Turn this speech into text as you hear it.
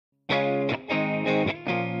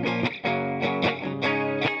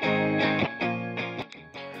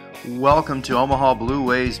Welcome to Omaha Blue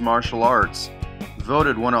Waves Martial Arts,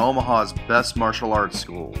 voted one of Omaha's best martial arts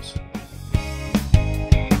schools.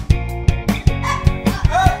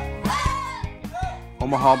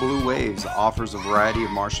 Omaha Blue Waves offers a variety of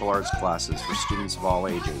martial arts classes for students of all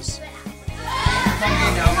ages.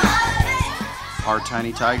 Our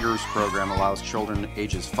Tiny Tigers program allows children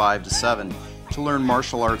ages 5 to 7 to learn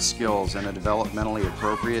martial arts skills in a developmentally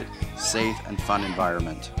appropriate, safe, and fun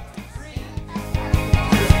environment.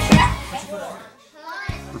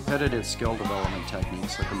 Repetitive skill development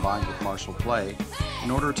techniques are combined with martial play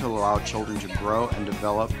in order to allow children to grow and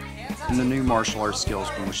develop in the new martial arts skills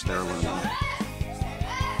from which they are learning.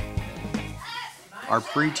 Our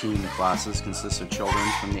preteen classes consist of children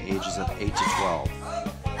from the ages of 8 to 12.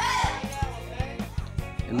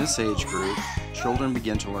 In this age group, children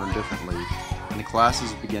begin to learn differently, and the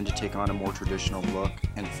classes begin to take on a more traditional look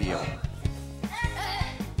and feel.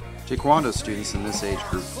 Taekwondo students in this age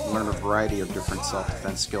group learn a variety of different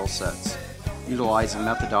self-defense skill sets, utilizing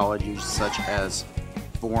methodologies such as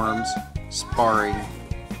forms, sparring,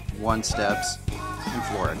 one-steps, and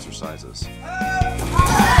floor exercises.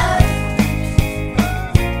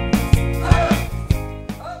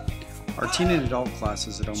 Our teen and adult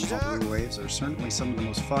classes at Omaha Blue Waves are certainly some of the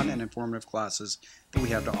most fun and informative classes that we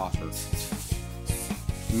have to offer.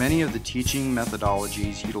 Many of the teaching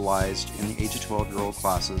methodologies utilized in the 8 to 12-year-old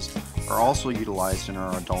classes are also utilized in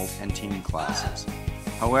our adult and teen classes.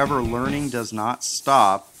 However, learning does not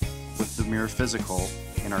stop with the mere physical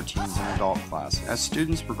in our teens and adult class. As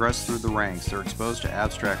students progress through the ranks, they're exposed to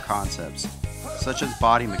abstract concepts such as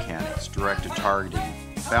body mechanics, directed targeting,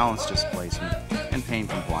 balance displacement, and pain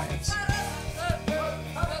compliance.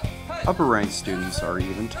 Upper rank students are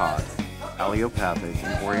even taught allopathic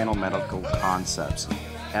and oriental medical concepts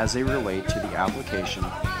as they relate to the application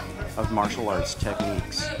of martial arts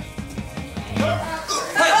techniques.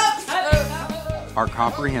 Our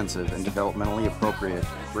comprehensive and developmentally appropriate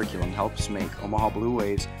curriculum helps make Omaha Blue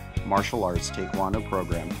Waves Martial Arts Taekwondo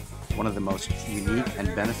program one of the most unique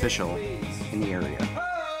and beneficial in the area.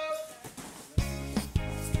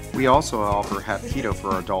 We also offer Hapkido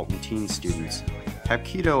for our adult and teen students.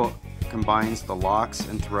 Hapkido combines the locks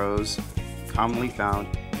and throws commonly found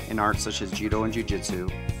in arts such as Judo and Jiu-Jitsu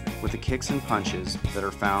with the kicks and punches that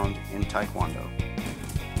are found in Taekwondo.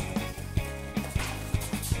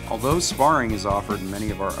 Although sparring is offered in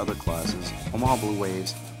many of our other classes, Omaha Blue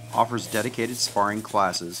Waves offers dedicated sparring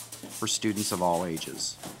classes for students of all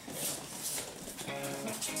ages.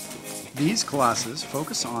 These classes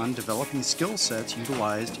focus on developing skill sets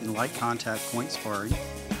utilized in light contact point sparring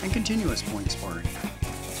and continuous point sparring.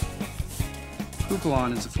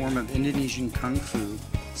 Pukulan is a form of Indonesian Kung Fu,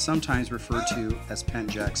 sometimes referred to as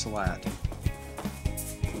Pencak Silat.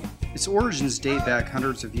 Its origins date back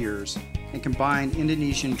hundreds of years and combine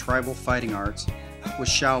Indonesian tribal fighting arts with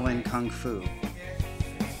Shaolin Kung Fu.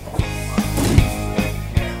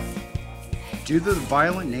 Due to the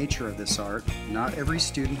violent nature of this art, not every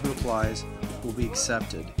student who applies will be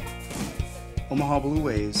accepted. Omaha Blue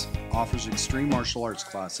Waves offers extreme martial arts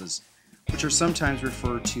classes, which are sometimes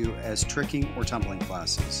referred to as tricking or tumbling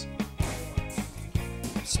classes.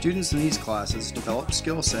 Students in these classes develop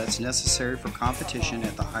skill sets necessary for competition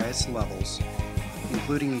at the highest levels,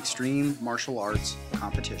 including extreme martial arts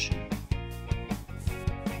competition.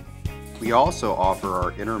 We also offer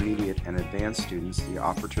our intermediate and advanced students the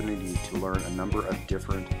opportunity to learn a number of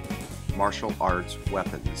different martial arts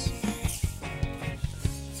weapons.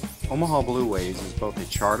 Omaha Blue Waves is both a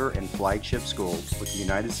charter and flagship school with the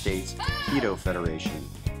United States Aikido Federation.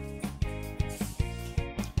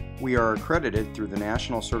 We are accredited through the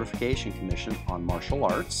National Certification Commission on Martial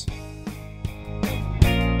Arts,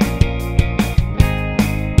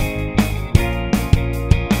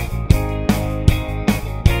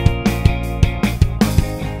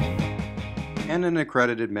 and an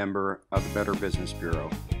accredited member of the Better Business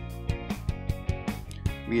Bureau.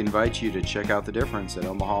 We invite you to check out the difference at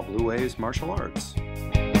Omaha Blue Waves Martial Arts.